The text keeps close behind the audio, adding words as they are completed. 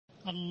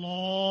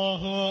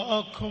الله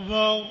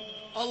أكبر.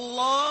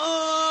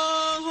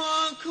 الله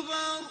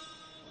أكبر.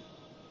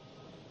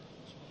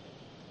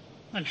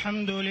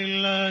 الحمد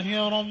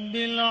لله رب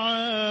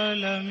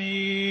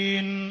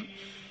العالمين،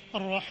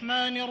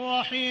 الرحمن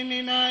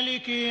الرحيم،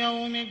 مالك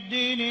يوم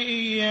الدين،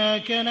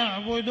 إياك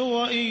نعبد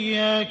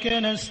وإياك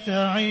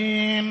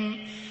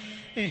نستعين،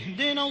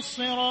 اهدنا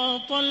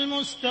الصراط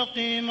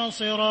المستقيم،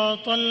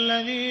 صراط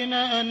الذين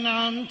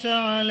أنعمت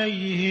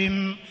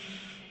عليهم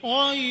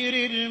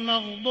غير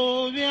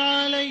المغضوب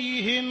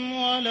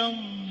عليهم ولا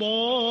الضالين،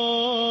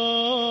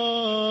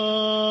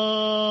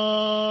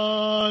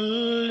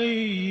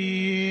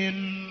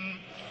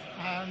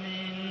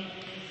 آمين.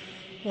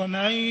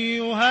 ومن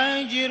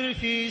يهاجر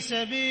في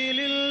سبيل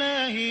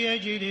الله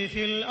يجد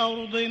في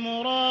الأرض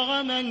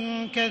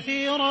مراغما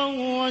كثيرا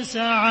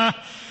وسعة،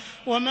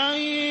 ومن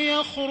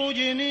يخرج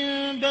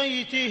من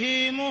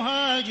بيته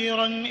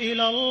مهاجرا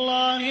إلى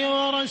الله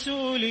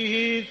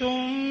ورسوله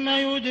ثم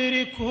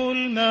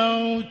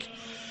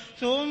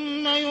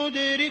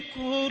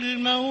يدركه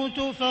الموت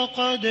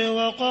فقد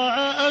وقع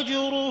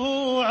أجره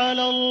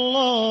على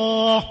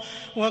الله،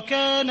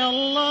 وكان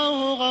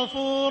الله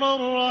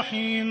غفورا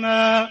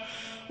رحيما.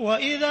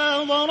 وإذا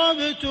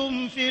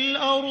ضربتم في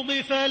الأرض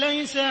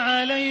فليس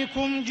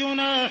عليكم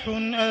جناح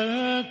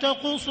أن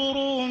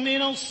تقصروا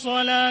من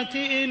الصلاة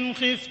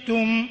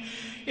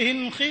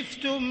إن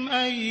خفتم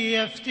أن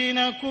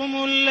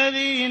يفتنكم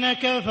الذين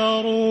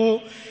كفروا،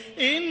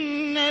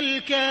 إن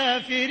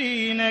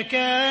الكافرين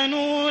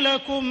كانوا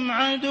لكم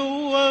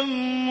عدوا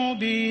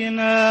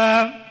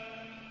مبينا.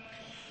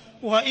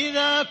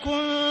 وإذا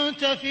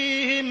كنت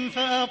فيهم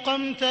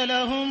فأقمت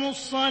لهم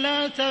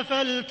الصلاة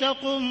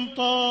فلتقم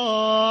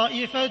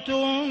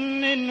طائفة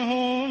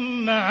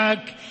منهم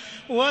معك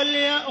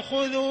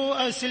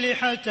وليأخذوا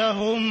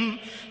أسلحتهم،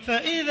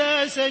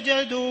 فإذا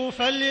سجدوا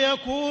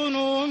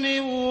فليكونوا من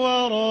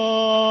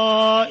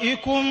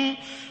ورائكم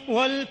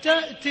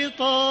ولتأت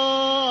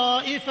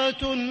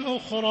طائفة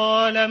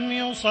أخرى لم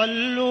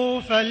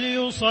يصلوا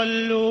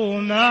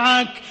فليصلوا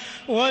معك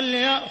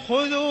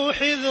وليأخذوا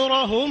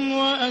حذرهم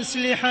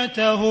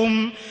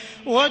وأسلحتهم.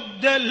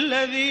 وَدَّ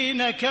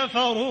الذين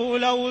كفروا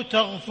لو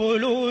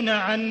تغفلون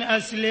عن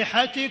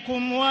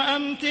أسلحتكم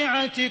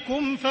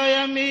وأمتعتكم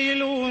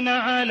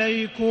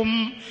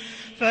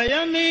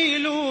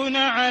فيميلون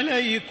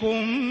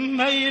عليكم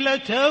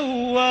ميلة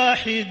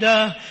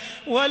واحدة.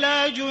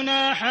 ولا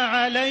جناح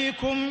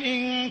عليكم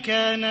إن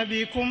كان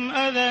بكم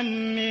أذى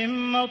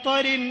من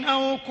مطر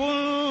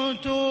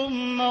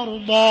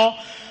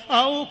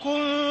أو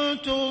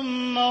كنتم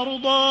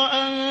مرضى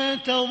أن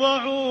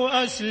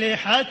تضعوا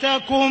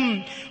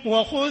أسلحتكم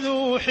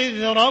وخذوا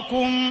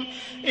حذركم،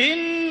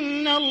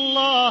 إن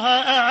الله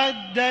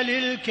أعد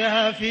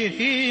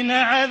للكافرين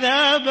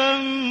عذابا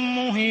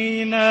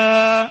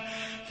مهينا.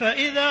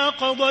 فإذا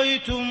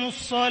قضيتم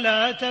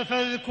الصلاة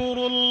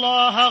فاذكروا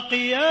الله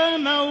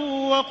قياما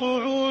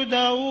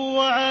وقعودا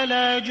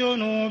وعلى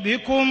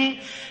جنوبكم،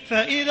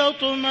 فإذا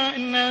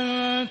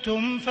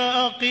اطمأننتم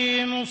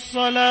فأقيموا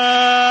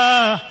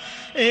الصلاة،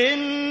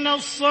 إن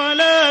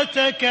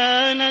الصلاة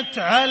كانت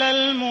على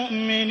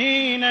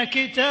المؤمنين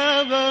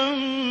كتابا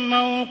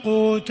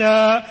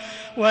موقوتا.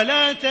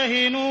 ولا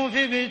تهنوا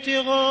في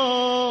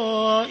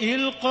ابتغاء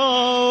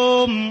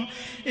القوم،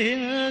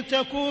 إن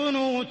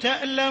تكونوا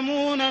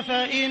تألمون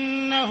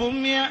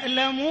فإنهم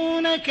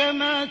يألمون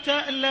كما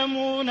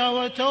تألمون،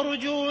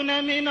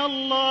 وترجون من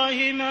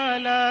الله ما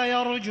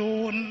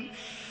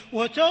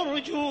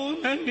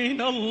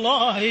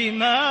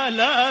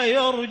لا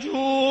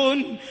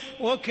يرجون،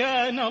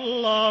 وكان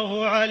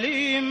الله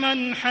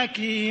عليما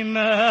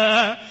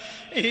حكيما.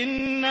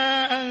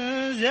 إنا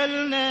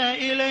أنزلنا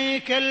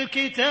إليك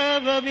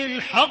الكتاب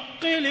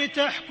بالحق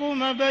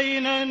لتحكم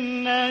بين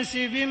الناس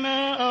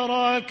بما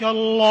أراك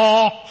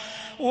الله،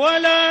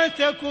 ولا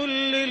تكن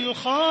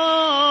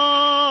للخائنين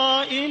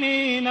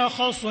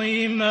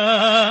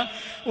خصيما،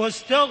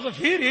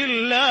 واستغفر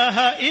الله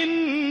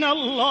إن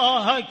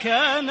الله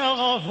كان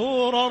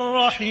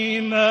غفورا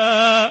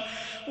رحيما.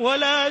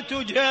 ولا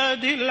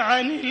تجادل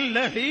عن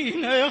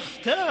الذين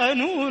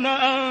يختانون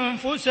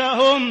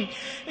أنفسهم،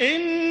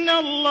 إن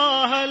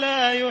الله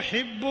لا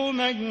يحب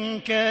من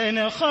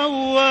كان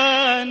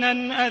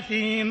خوانا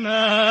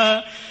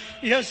أثيما.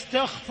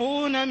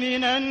 يستخفون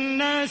من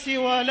الناس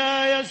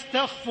ولا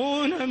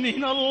يستخفون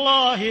من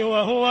الله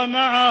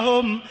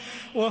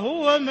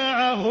وهو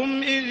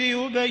معهم إذ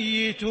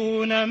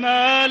يبيتون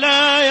ما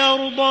لا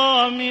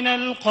يرضى من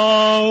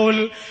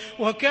القول،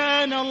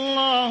 وكان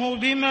الله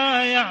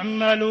بما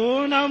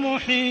يعملون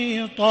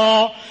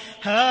محيطا.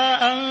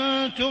 ها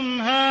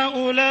أنتم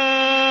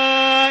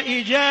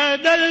هؤلاء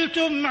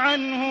جادلتم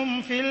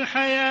عنهم في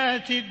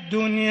الحياة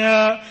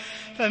الدنيا،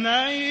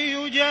 فمن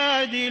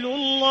يجادل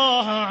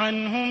الله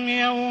عنهم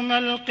يوم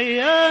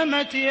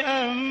القيامة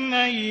أم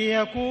من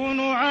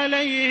يكون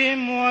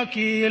عليهم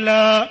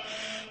وكيلا.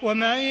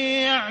 ومن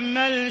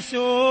يعمل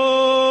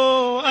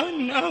سوءا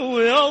أو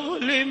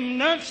يظلم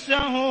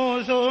نفسه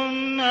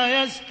ثم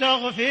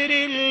يستغفر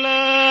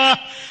الله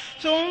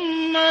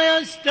ثم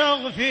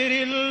يستغفر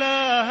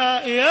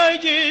الله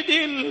يجد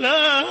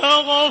الله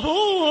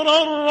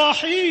غفورا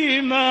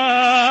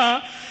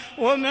رحيما.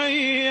 ومن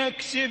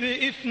يكسب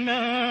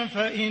إثما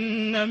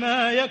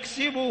فإنما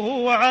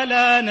يكسبه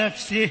على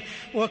نفسه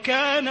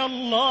وكان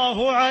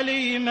الله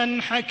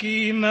عليما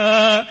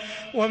حكيما.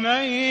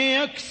 ومن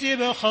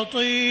يكسب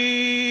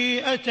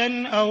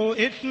خطيئة أو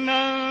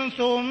إثما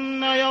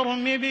ثم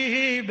يرم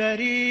به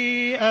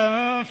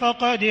بريئا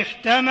فقد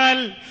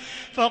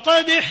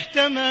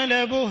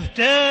احتمل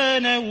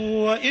بهتانا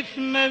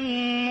وإثما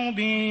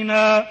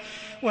مبينا.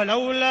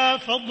 ولولا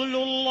فضل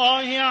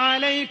الله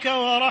عليك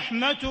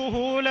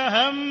ورحمته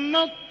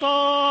لهمت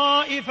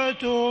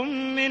طائفة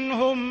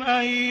منهم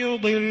أن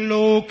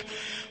يضلوك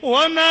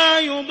وما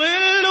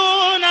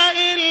يضلون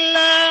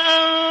إلا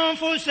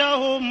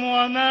أنفسهم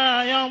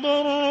وما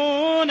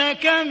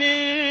يضرونك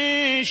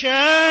من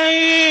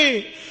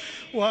شيء.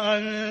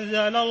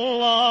 وأنزل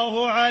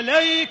الله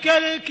عليك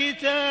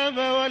الكتاب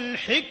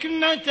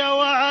والحكمة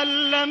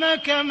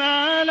وعلمك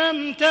ما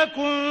لم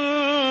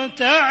تكن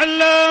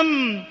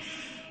تعلم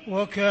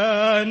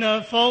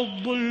وكان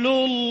فضل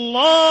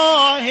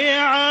الله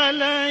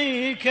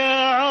عليك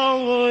عظيما.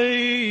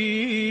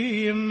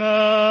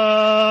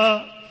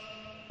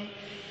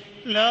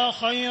 لا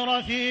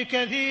خير في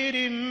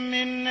كثير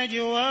من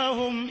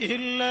نجواهم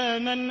إلا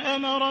من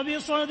أمر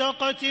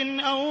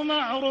بصدقة أو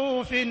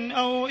معروف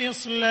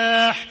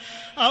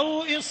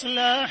أو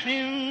إصلاح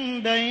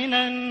بين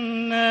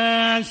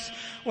الناس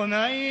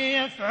ومن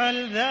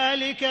يفعل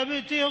ذلك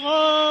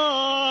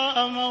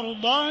ابتغاء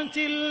مرضات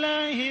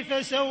الله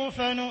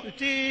فسوف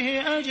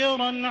نؤتيه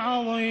أجرا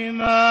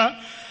عظيما.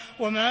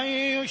 ومن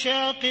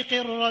يشاقق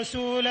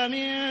الرسول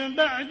من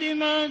بعد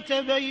ما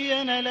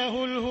تبين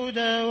له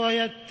الهدى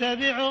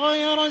ويتبع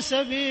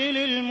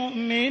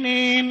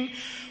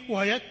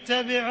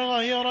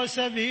غير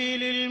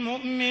سبيل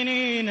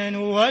المؤمنين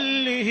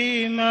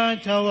نوله ما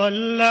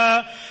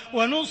تولى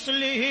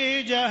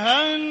ونصله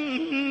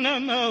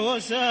جهنم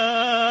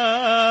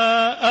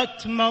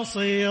وساءت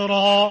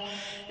مصيرا.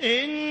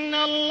 إن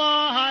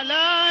الله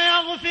لا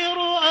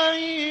يغفر أن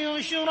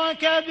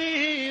يشرك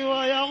به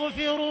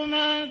ويغفر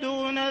ما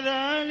دون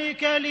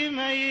ذلك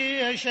لمن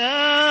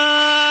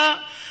يشاء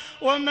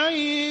ومن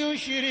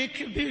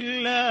يشرك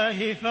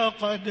بالله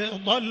فقد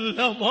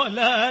ضل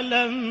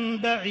ضلالا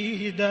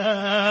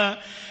بعيدا.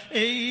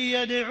 إن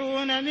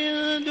يدعون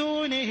من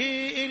دونه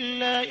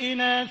إلا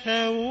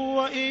إناثا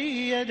وإن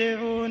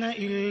يدعون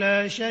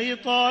إلا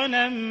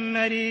شيطانا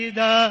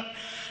مريدا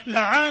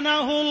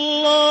لعنه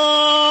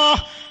الله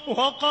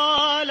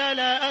وقال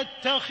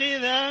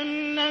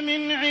لأتخذن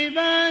من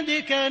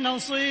عبادك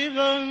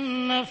نصيبا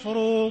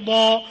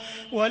مفروضا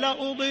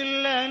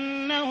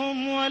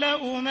ولأضلنهم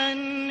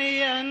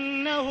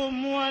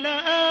ولأمنينهم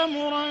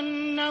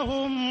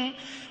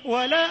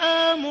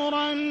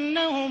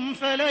ولآمرنهم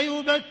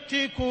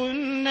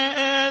فليبتكن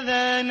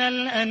آذان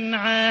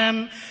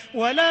الأنعام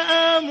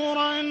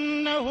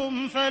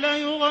ولآمرنهم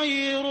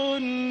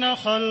فليغيرن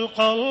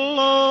خلق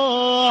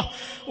الله.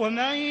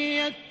 ومن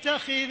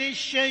يتخذ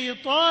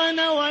الشيطان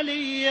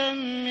وليا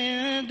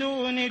من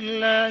دون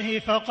الله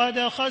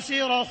فقد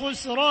خسر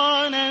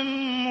خسرانا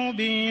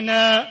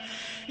مبينا.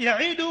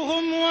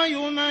 يعدهم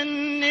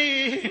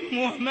ويمنيهم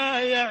وما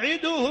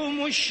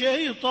يعدهم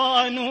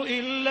الشيطان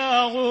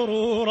إلا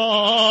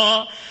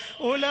غرورا.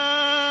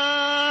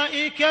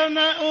 أولئك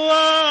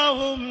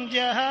مأواهم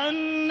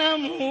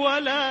جهنم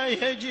ولا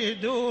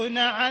يجدون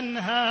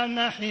عنها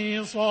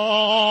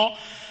محيصا.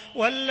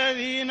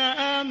 والذين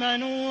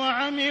آمنوا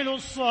وعملوا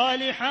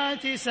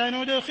الصالحات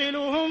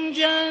سندخلهم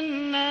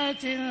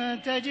جنات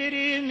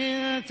تجري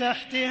من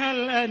تحتها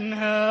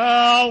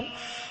الأنهار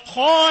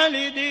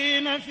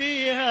خالدين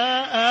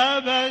فيها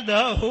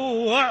أبدا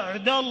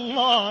وعد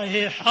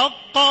الله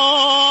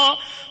حقا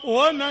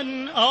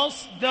ومن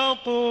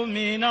أصدق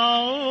من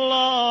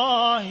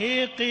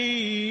الله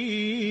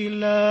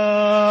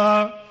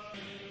قيلا.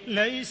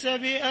 ليس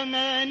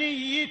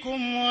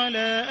بأمانيكم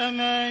ولا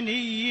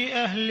أماني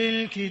أهل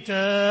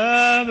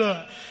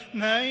الكتاب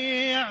من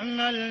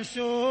يعمل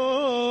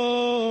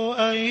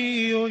سوءا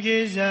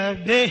يجزى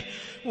به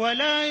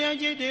ولا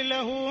يجد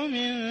له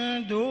من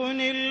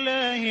دون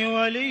الله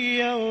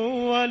وليا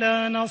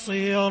ولا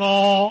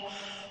نصيرا.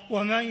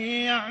 ومن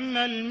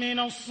يعمل من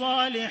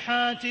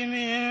الصالحات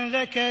من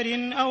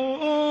ذكر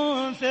أو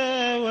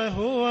أنثى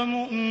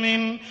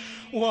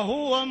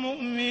وهو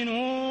مؤمن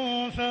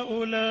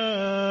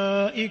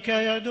فأولئك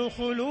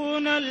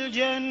يدخلون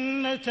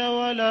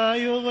الجنة ولا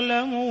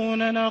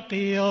يظلمون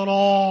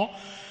نقيرا.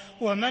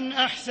 ومن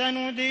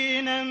أحسن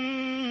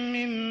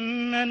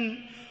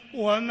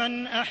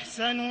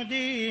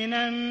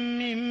دينا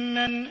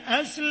ممن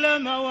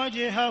أسلم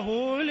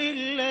وجهه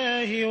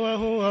لله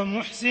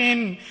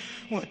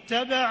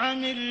واتبع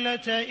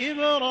ملة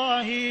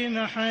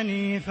إبراهيم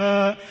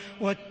حنيفا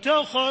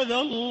واتخذ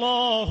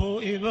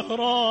الله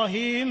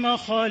إبراهيم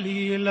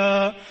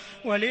خليلا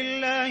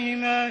ولله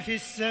ما في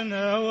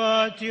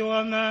السماوات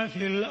وما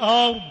في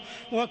الأرض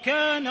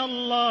وكان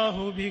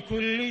الله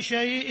بكل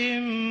شيء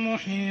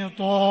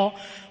محيطا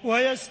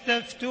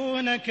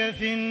ويستفتونك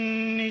في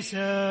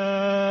النساء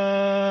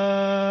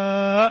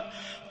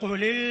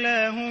قل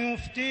الله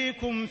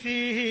يفتيكم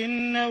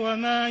فيهن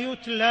وما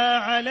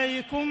يتلى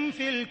عليكم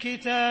في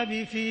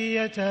الكتاب في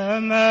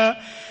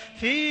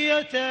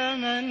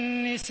يتامى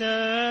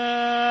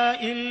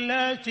النساء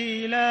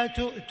اللاتي لا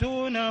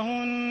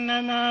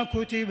تؤتونهن ما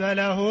كتب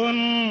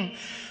لهن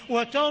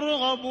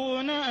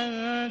وترغبون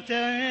أن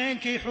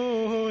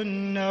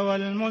تنكحوهن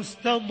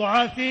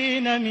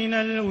والمستضعفين من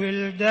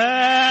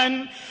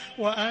الولدان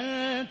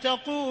وأن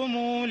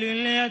تقوموا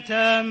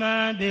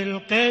لليتامى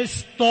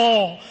بالقسط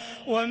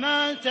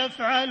وما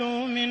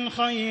تفعلوا من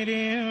خير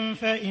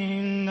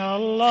فإن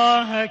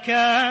الله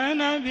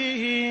كان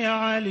به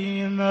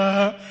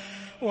عليما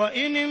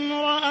وإن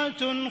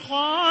امرأة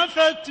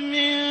خافت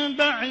من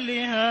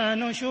بعلها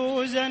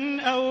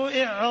نشوزا أو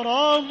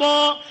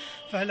إعراضا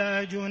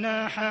فلا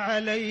جناح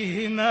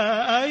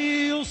عليهما أن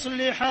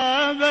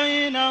يصلحا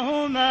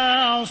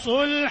بينهما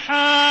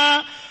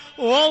صلحا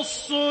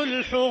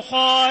والصلح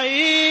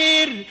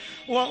خير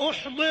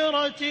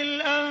وأحضرت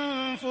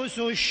الأنفس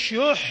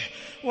الشح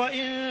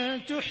وإن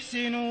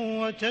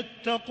تحسنوا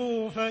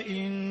وتتقوا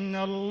فإن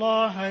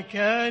الله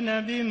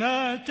كان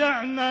بما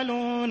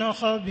تعملون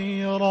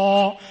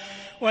خبيرا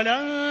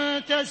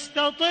ولن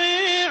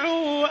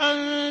تستطيعوا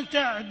أن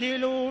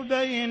تعدلوا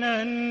بين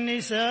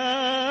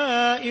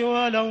النساء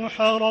ولو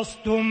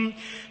حرصتم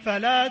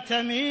فلا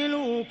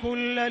تميلوا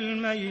كل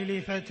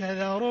الميل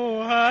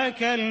فتذروها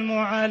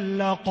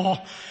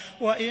كالمعلقة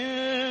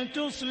وإن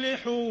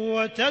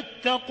تصلحوا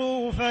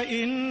وتتقوا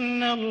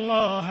فإن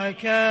الله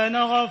كان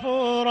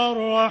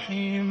غفورا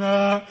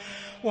رحيما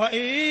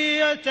وإن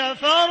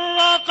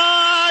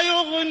يتفرقا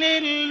يغن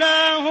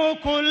الله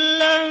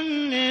كلا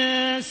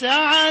من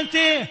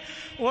سعته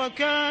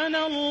وكان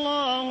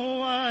الله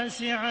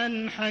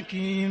واسعا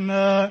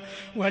حكيما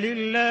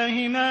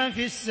ولله ما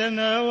في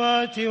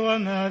السماوات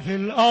وما في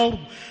الأرض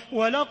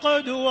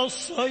ولقد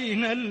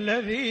وصينا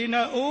الذين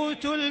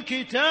أوتوا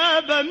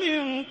الكتاب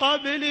من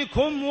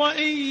قبلكم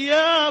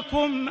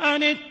وإياكم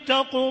أن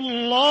اتقوا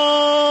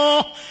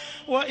الله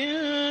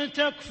وإن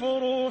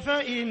تكفروا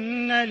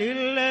فإن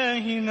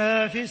لله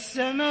ما في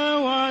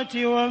السماوات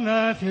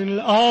وما في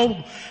الأرض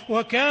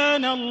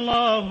وكان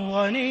الله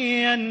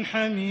غنيا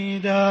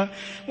حميدا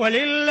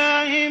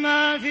ولله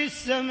ما في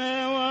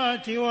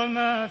السماوات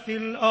وما في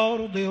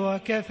الأرض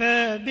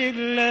وكفى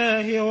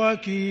بالله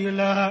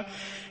وكيلا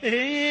إن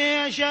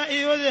يشأ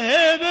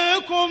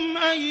يذهبكم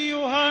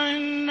أيها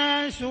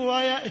الناس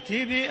ويأت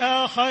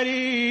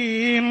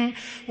بآخرين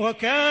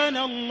وكان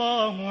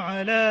الله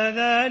على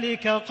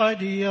ذلك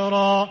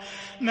قديرا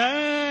من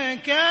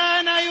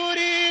كان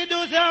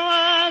يريد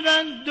ثواب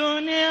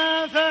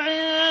الدنيا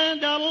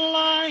فعند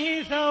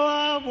الله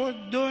ثواب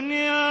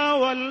الدنيا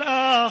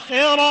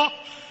والآخرة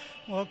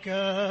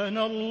وكان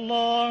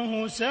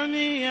الله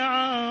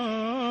سميعا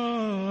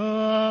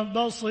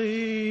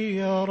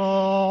بصيرا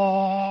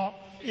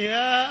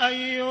يا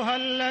أيها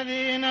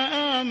الذين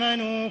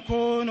آمنوا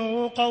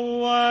كونوا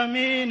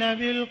قوامين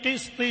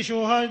بالقسط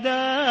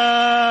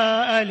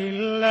شهداء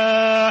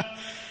لله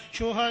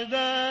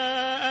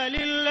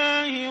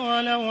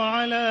ولو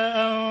على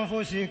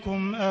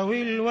أنفسكم أو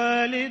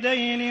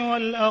الوالدين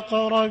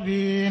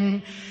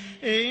والأقربين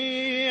إن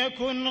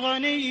يكن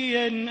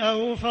غنيا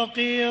أو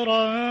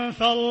فقيرا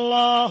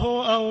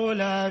فالله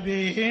أولى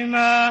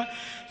بهما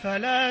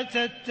فلا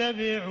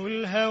تتبعوا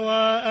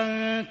الهوى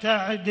أن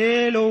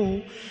تعدلوا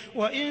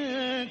وإن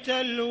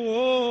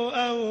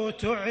تلووا أو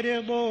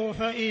تعرضوا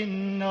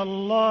فإن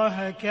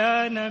الله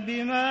كان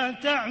بما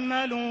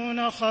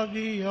تعملون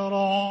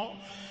خبيرا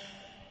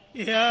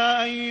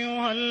يا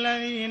أيها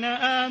الذين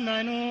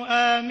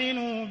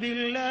آمنوا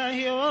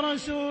بالله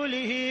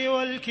ورسوله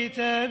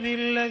والكتاب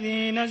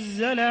الذي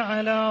نزل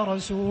على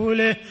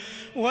رسوله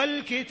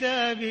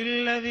والكتاب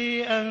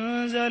الذي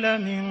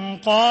أنزل من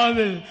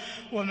قبل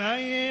ومن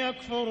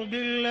يكفر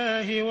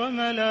بالله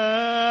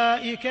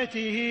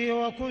وملائكته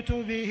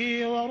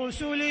وكتبه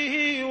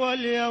ورسله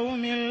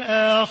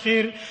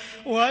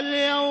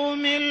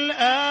واليوم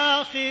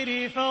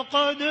الآخر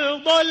فقد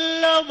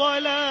ضل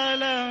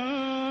ضلالا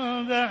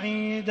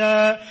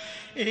بعيدا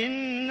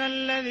إن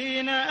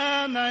الذين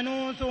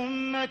آمنوا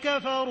ثم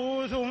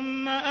كفروا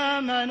ثم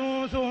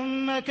آمنوا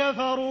ثم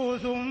كفروا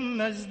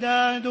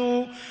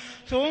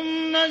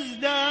ثم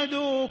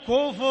ازدادوا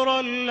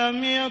كفرا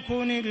لم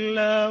يكن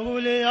الله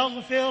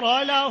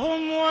ليغفر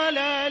لهم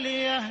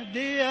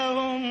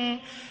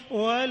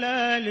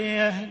ولا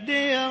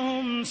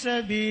ليهديهم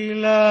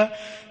سبيلا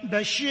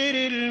بشر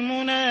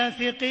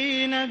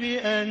المنافقين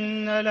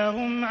بأن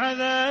لهم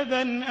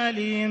عذابا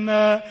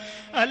أليما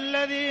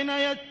الذين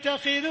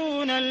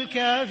يتخذون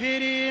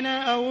الكافرين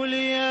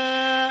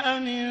أولياء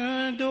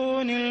من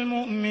دون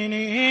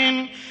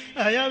المؤمنين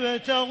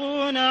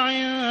أيبتغون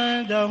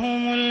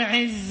عندهم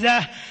العزة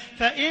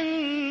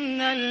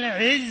فإن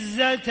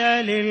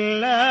العزة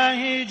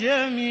لله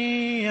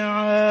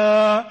جميعا.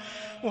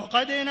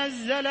 وقد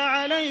نزل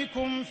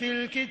عليكم في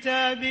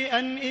الكتاب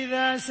أن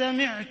إذا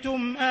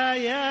سمعتم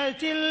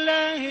آيات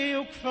الله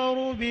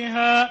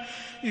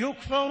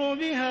يكفر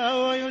بها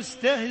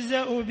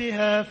ويستهزأ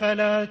بها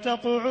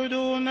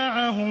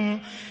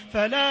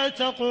فلا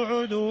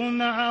تقعدوا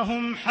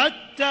معهم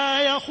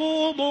حتى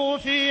يخوضوا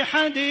في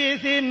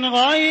حديث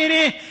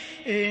غيره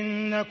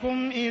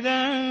إنكم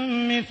إذا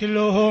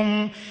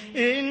مثلهم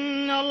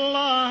إن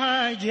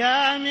الله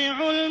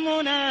جامع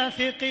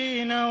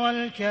المنافقين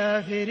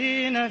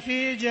والكافرين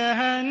في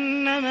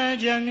جهنم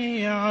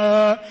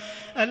جميعا.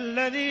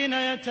 الذين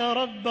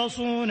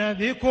يتربصون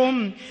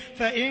بكم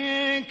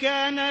فإن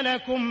كان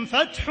لكم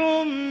فتح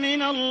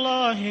من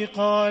الله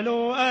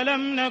قالوا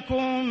ألم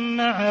نكن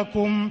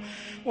معكم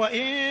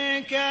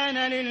وإن كان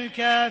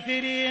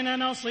للكافرين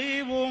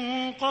نصيب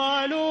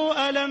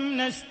قالوا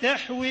ألم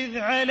نستحوذ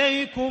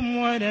عليكم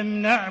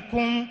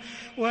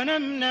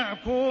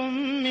ونمنعكم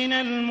من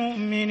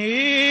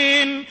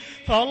المؤمنين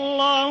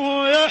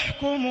فالله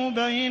يحكم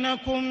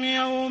بينكم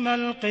يوم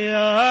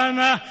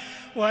القيامة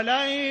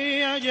ولن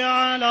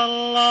يجعل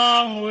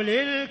الله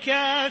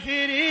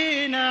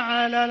للكافرين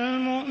على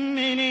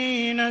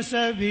المؤمنين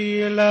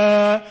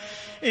سبيلا.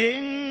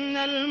 إن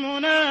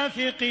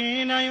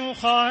المنافقين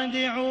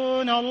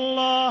يخادعون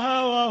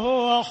الله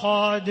وهو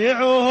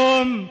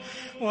خادعهم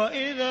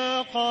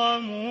وإذا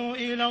قاموا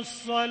إلى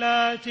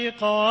الصلاة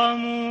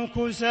قاموا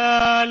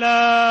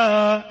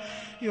كسالى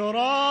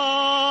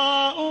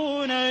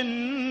يراءون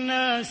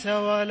الناس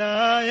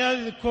ولا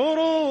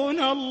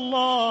يذكرون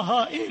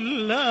الله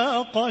إلا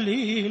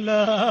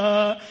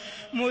قليلا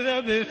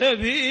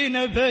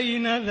مذبذبين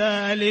بين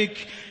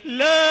ذلك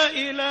لا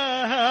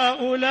إله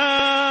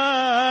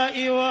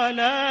هؤلاء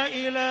ولا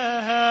إله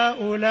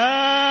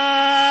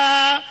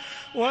هؤلاء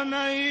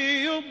ومن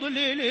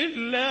يضلل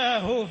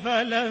الله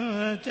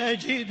فلن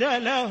تجد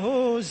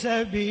له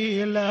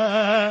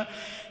سبيلا.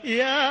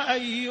 يا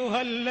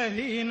أيها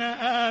الذين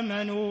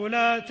آمنوا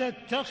لا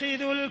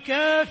تتخذوا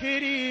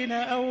الكافرين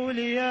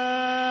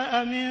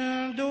أولياء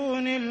من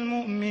دون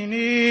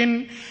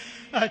المؤمنين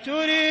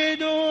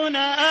أتريدون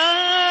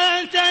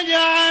أن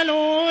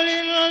تجعلوا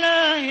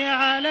لله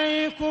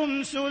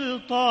عليكم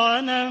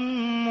سلطانا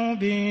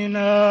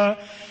مبينا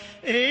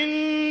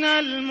إن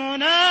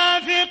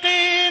المنافقين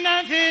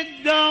في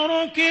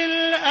الدرك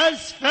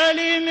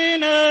الأسفل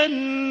من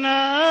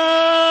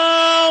النار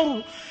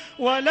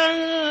ولن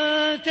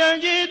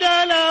تجد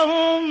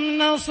لهم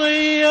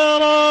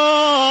نصيرا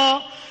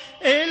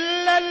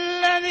إلا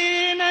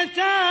الذين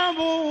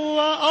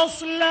تابوا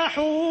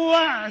وأصلحوا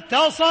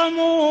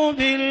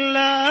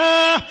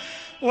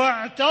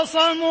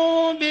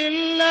واعتصموا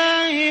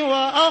بالله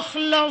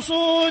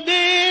وأخلصوا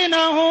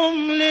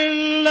دينهم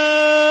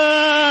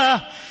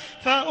لله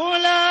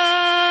فأولئك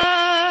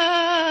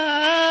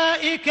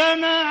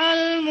مع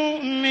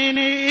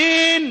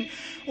المؤمنين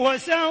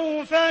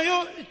وسوف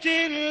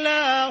يؤتي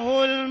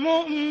الله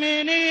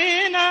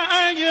المؤمنين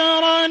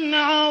أجرا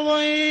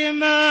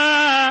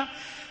عظيما.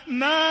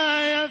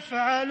 ما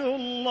يفعل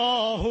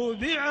الله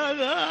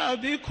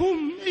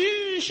بعذابكم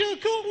إن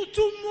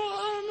شكرتم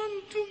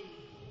وآمنتم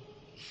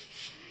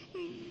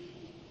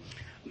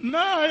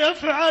ما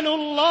يفعل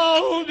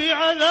الله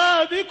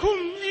بعذابكم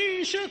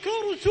إن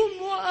شكرتم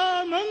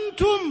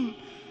وآمنتم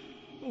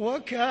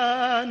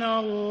وكان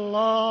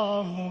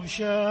الله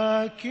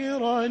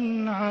شاكرا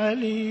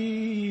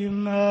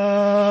عليما.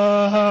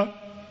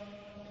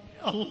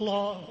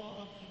 الله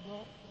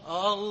أكبر.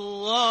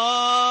 الله